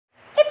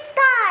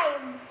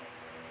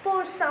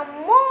some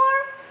more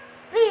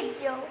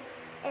video.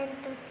 And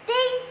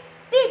today's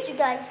video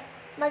guys,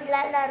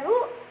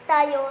 maglalaro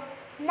tayo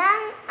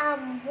ng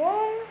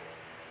Among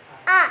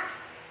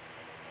Us.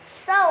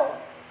 So,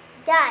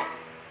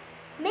 guys,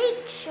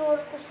 make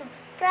sure to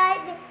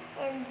subscribe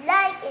and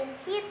like and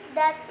hit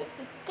that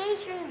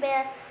notification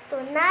bell to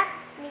not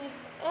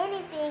miss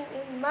anything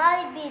in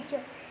my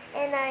video.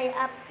 And I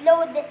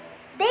upload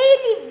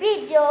daily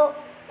video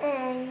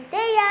and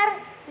they are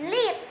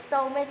lit.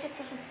 So make sure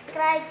to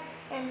subscribe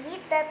and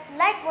hit that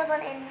like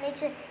button and make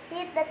sure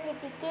hit that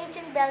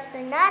notification bell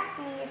to not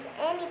miss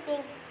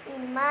anything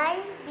in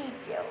my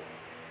video.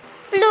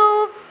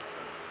 Bloop!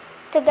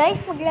 So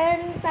guys,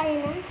 maglaro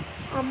tayo ng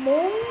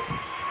Among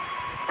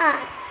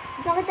Us.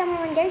 Makita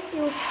mo naman guys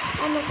yung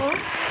ano ko.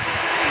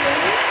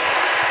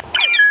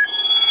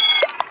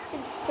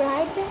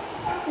 Subscribe.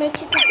 Make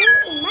sure to go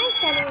in my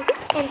channel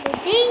and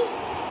today's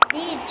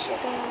video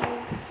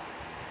guys.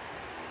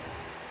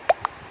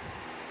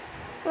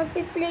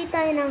 Magpi-play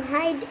tayo ng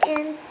hide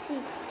and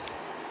seek.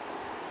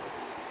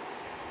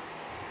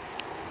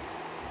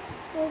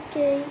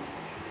 Okay.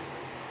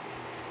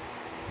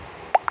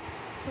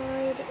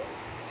 Hide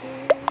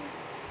and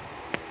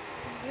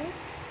seek.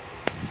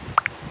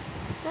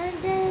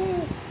 Hide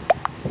it.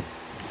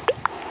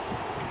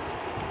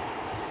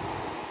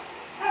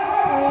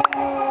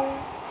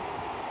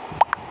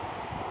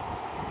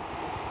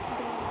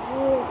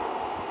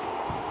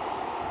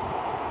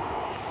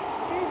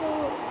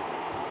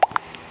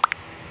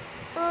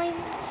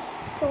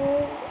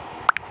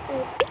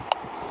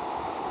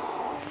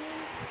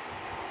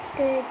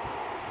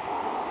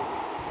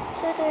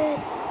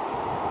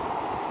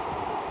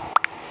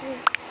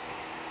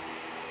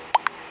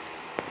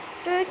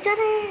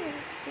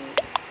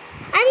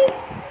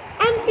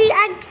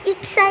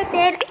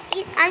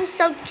 I'm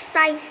so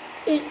excited.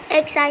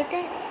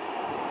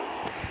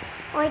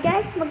 Okay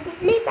guys,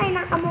 mag-play tayo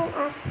ng Among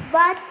Us.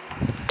 But,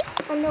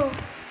 ano?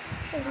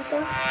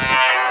 Dito?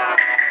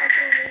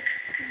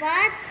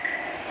 But,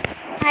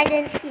 hide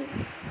and seek.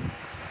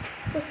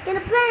 Who's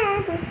gonna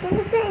plan? Who's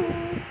gonna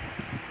plan?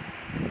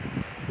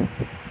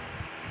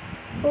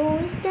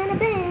 Who's gonna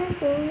ban?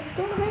 Who's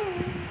gonna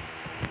ban?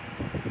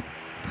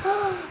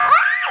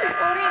 Ay!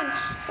 Orange.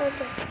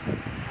 Okay.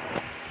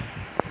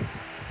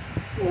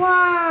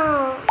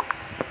 Wow.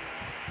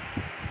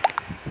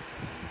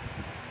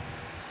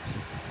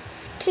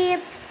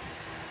 Skip.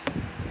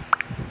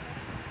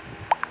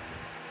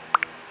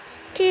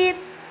 Skip.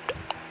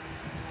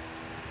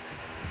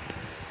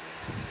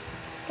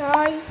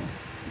 Guys.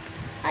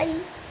 I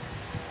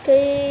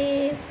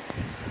skip.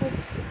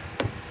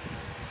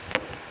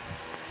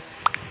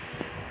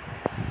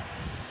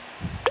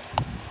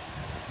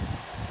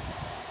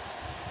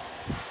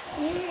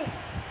 Yeah.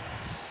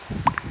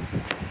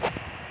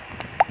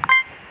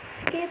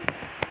 Skip.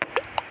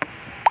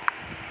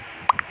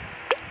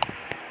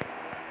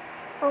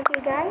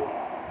 Okay guys,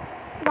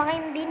 baka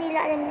hindi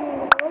nila alam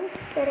yung rules,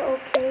 pero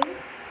okay.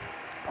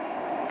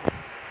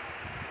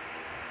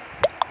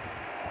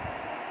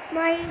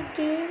 My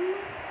game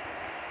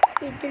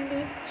is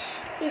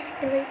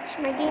glitch.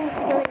 My game is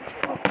glitch.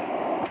 Okay.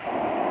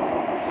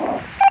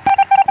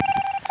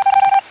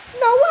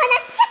 No one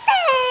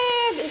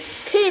accepted!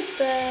 Skip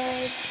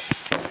it!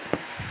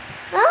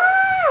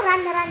 Ah!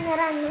 Run!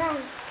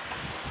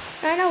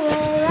 Run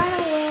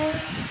away.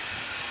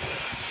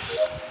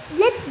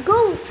 Let's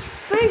go!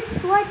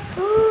 First what?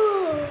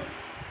 Oh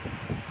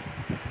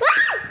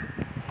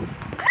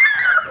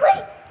my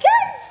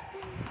gosh!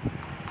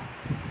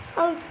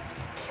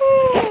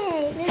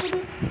 Okay,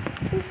 little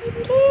bit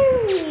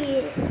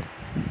scary.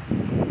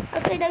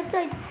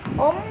 Outside.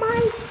 Oh my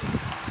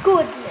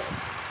goodness!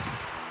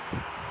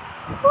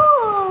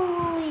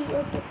 Holy!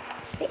 Okay,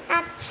 the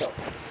actions.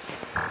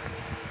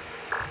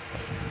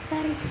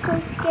 That is so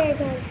scary,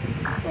 guys.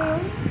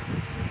 Ayun.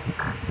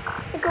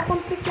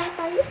 Nagko-complete lang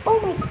tayo.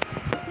 Oh my God!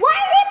 Why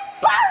did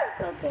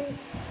okay.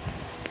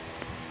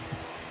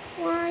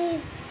 Why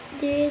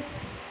did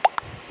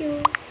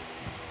you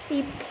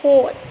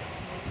report?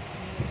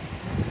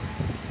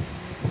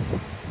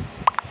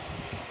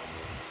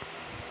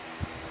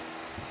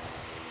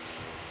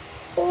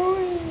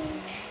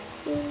 Orange.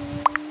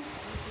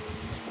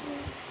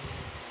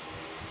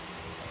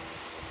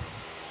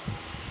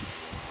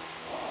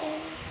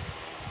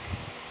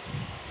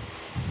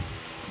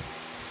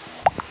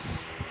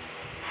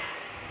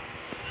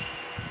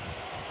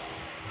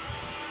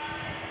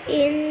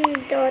 In the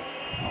top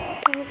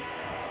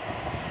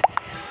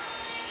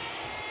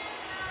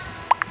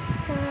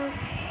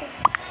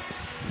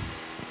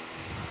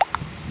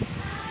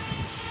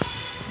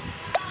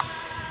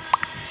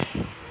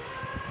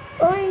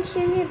orange,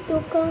 you need to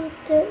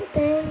counter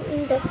them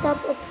in the top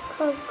of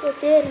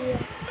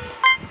cafeteria.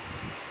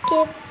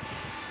 Skip.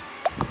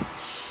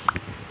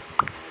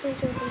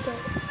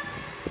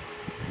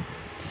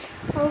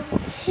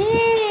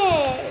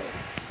 Okay.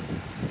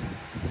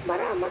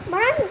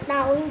 Maraming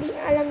tao hindi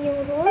alam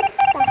yung rules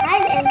sa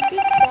hide and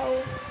seek, so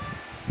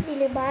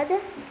dilibad.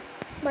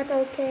 But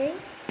okay.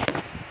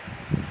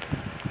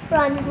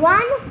 Run,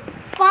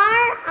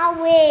 far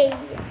away.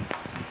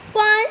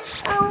 Far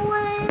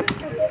away.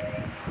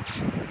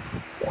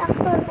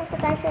 Reactor. Punta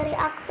tayo sa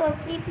reactor.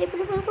 Flip.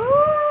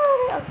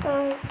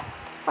 Reactor.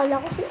 Kala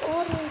ko si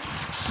Orange.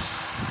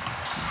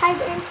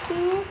 Hide and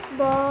seek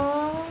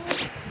ba?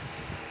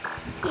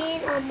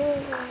 In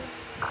Among Us.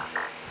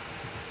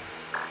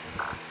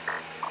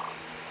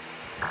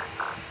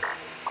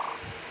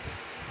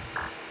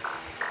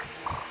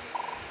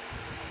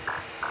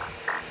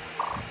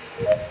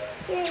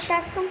 Okay,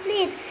 task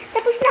complete.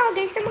 Tapos na ako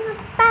guys ng mga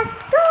task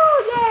ko.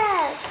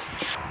 Yes!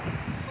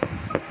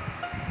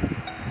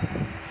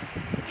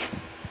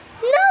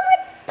 No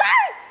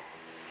report!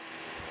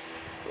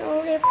 No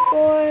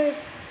report.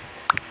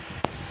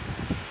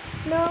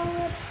 No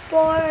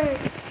report.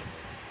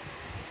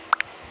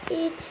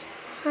 It's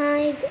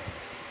hide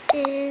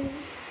and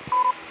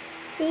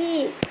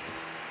seek.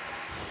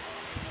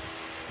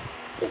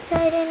 It's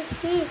hide and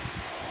seek.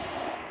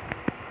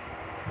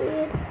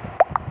 It's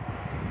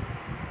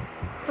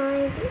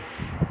hide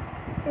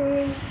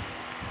and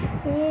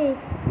seek.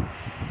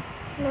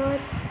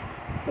 Not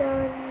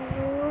the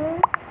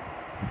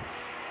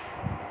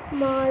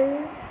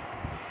normal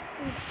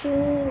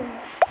game.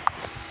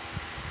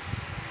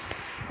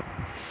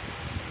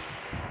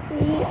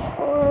 We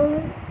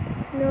all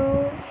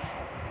know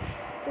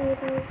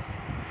it is.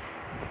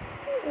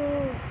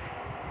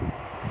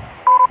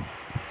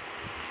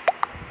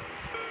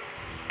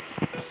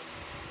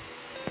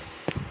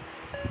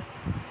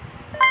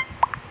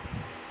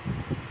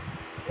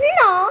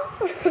 No.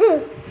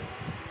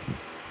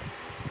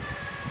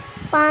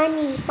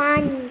 Funny.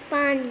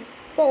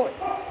 Phone.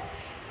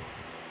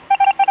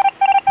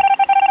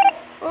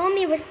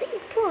 Me was the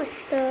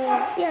imposter.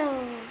 Yeah.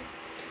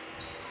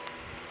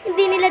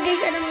 Hindi nila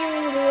guys alam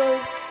yung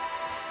rules.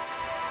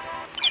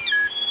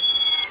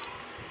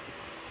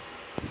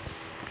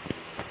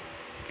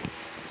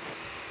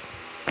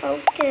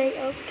 Okay.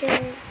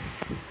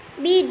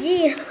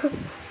 BG.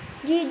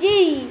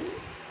 GG.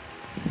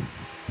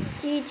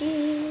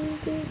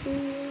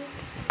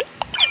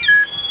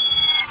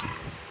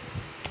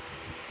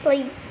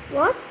 Please.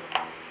 What?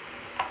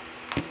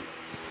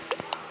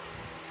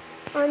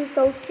 I'm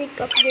so sick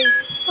of this.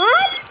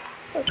 What?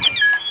 Okay.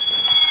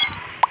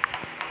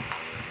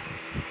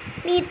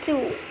 Me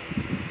too.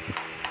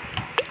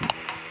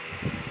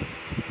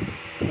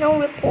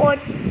 No report.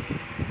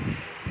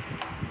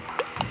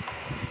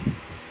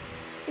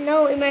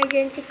 No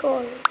emergency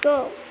call.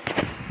 Go.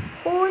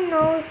 Who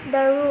knows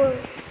the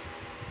rules?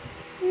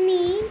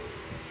 Me.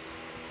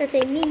 Let's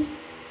say me.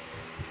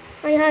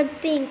 I had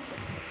pink.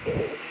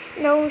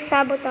 No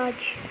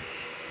sabotage.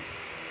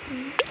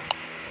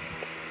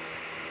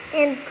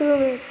 And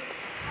crewmate.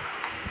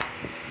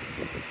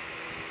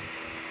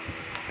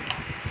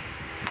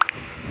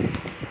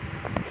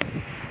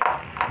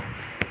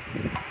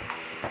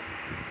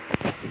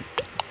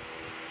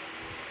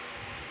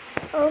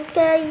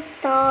 Okay,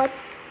 start.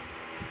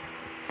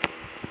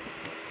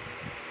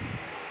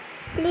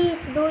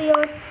 Please do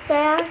your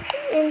task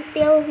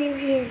until we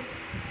win.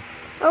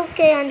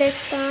 Okay,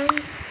 understand.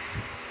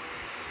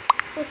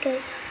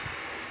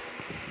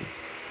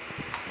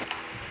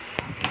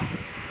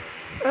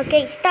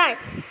 Okay, start.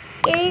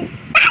 It is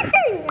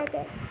starting.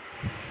 Okay.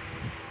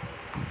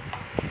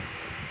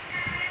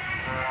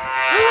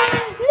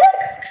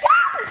 Let's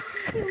go!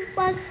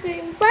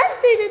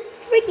 Imposter, let's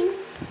freaking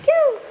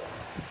go!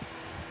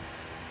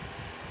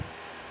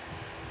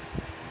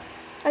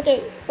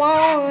 Okay,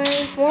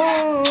 fine.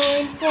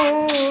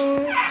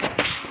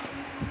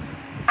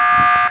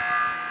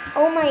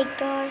 Oh my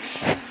gosh.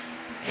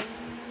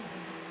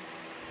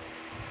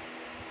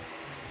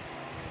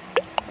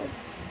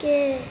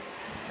 Okay.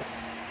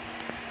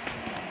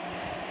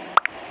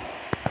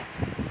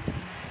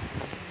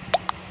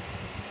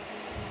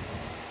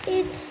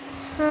 It's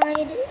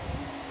hide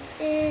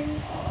and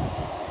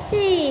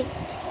seek.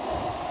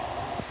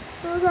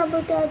 No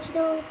sabotage,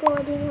 no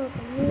recording of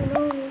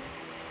me.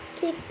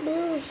 Kick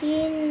blue,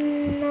 he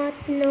not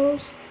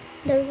knows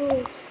the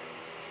rules.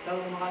 Saan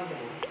mo makakita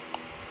mo?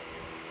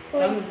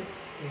 What? Saan?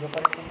 Hindi ko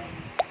pa rin kumain.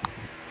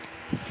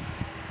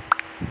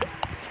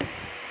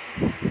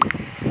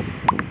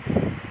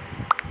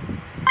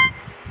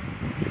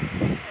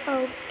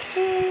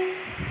 Okay.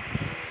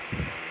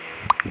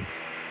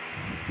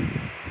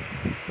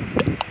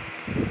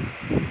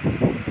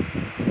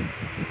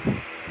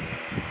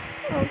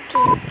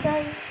 Okay,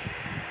 guys.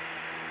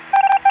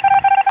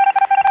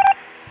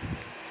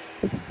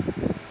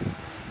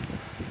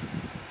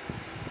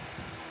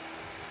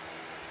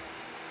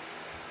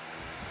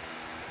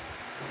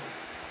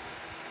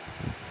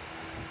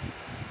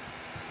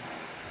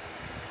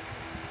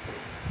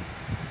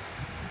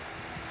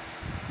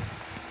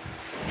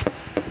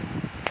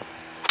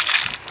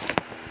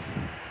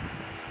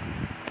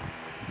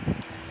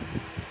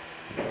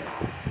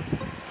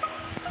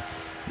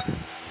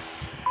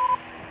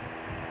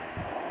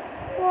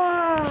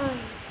 Wow.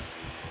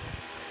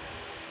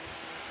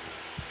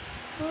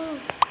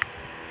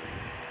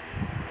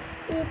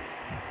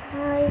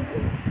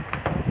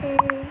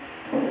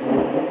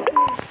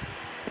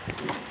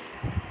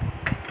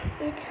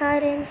 It's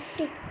hide and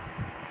seek.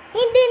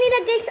 Hindi nila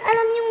guys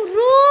alam yung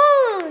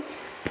rules.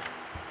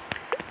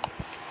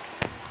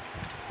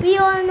 We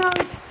all know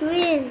it's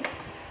green.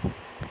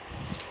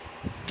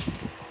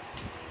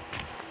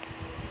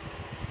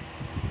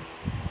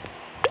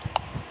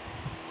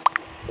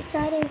 It's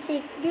hide and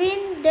seek.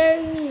 Green,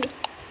 dare me.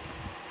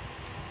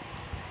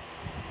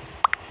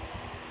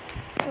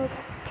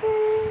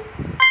 Okay.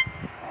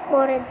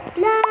 Red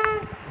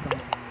black.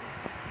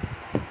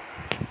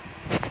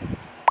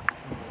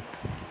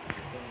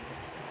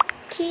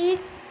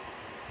 Kick.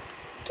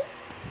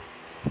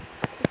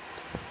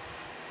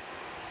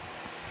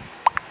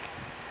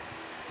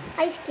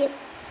 I skip.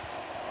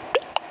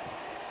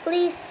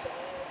 Please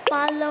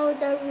follow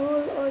the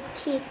rule or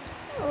kick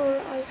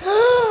or I.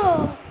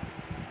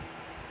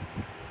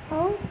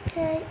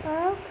 Okay.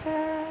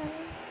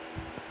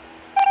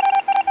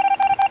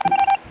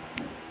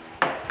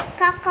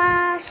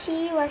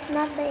 Kakashi was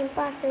not the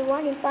imposter.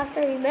 One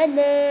imposter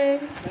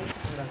remaining.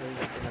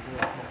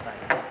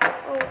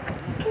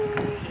 Okay.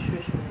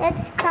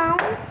 Let's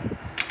count.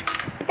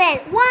 10.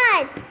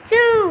 1,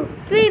 2,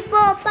 3,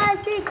 4,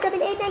 5, 6,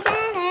 7, 8, 9,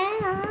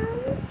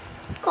 10.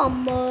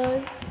 Come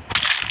on.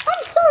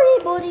 I'm sorry,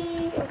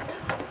 buddy.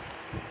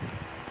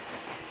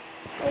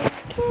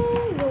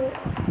 Okay.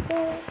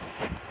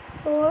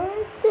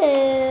 Okay.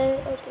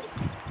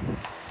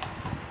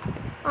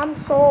 I'm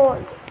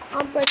sorry.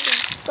 I'm pretty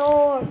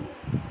sorry.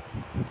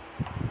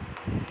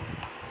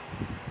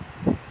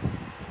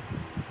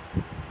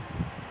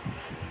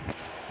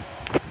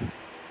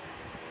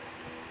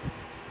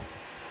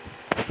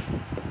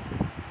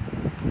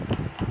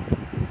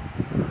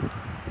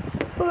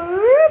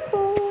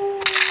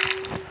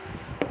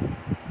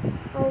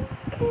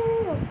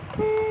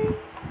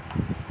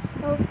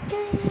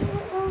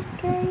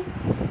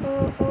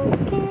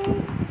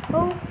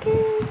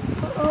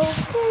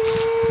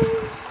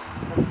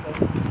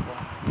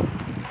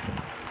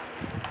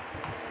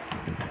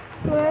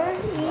 Where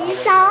is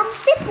some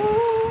people?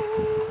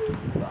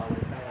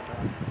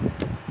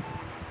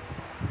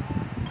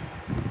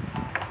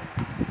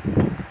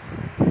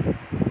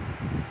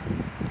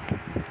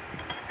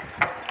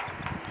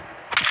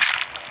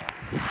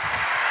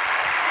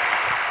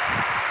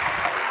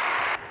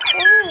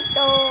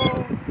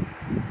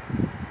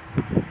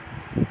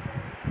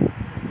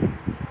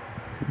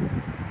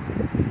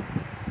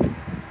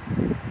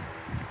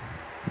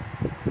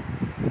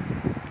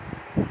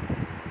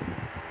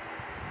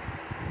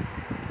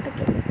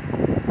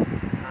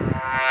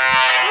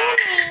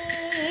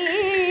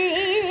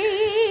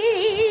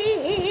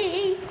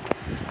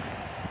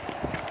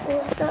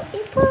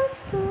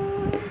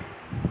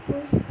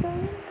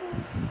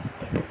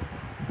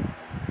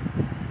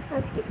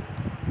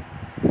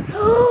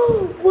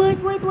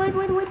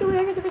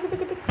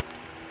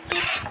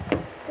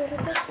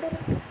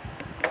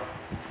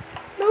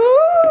 No,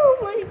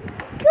 my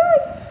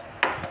gosh,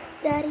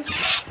 that is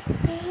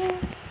bad.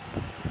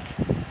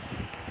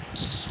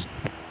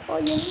 I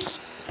am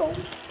so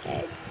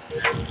bad.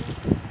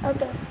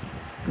 Okay,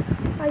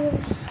 I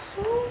am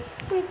so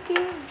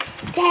freaking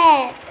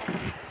dead.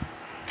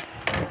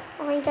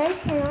 Okay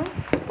guys, ngayon,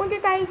 punta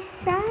tayo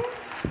sa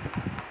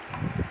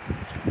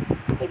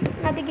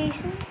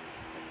navigation.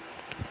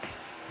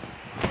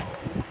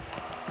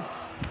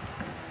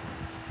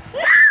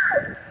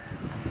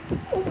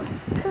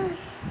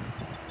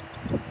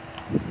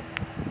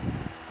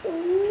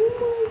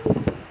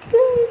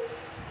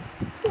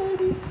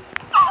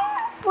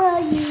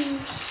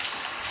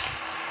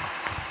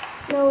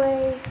 No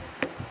way.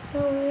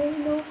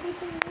 No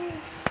freaking way.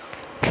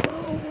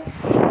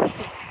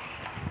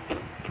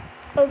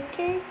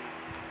 Okay.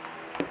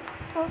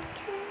 Oh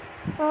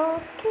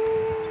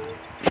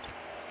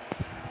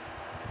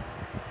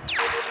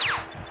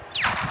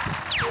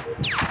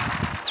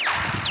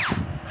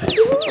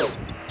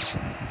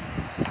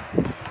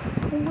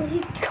my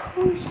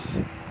gosh.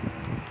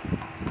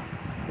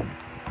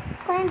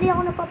 Kaya hindi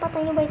ako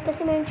napapatay ni White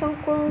kasi meron siyang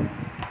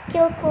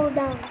kill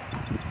cooldown.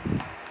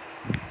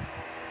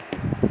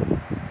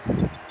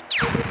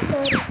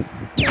 That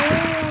is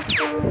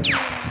terrifying.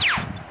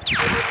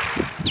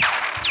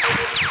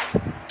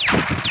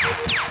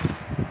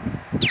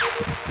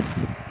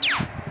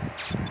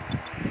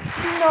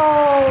 No.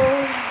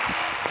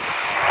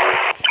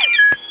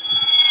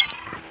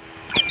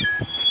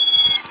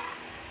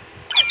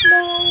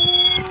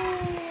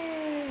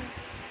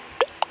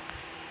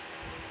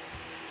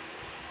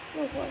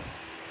 No boy.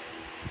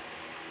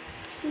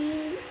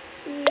 He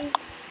is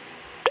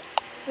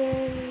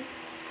venting.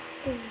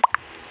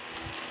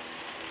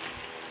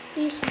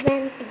 He's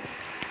venting.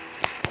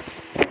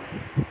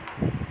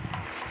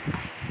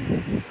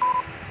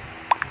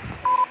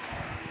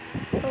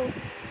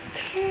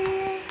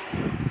 Okay.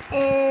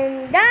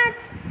 And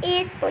that's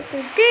it for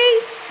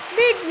today's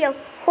video.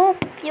 Hope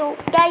you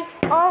guys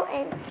all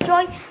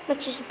enjoy.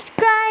 Make sure to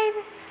subscribe,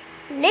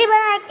 leave a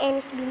like, and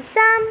it's been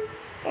Sam.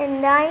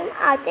 And I'm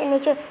out, and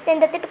make sure to hit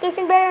the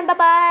notification bell, and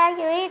bye-bye.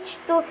 You reach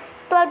to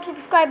 12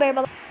 subscribers.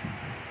 Bye-bye.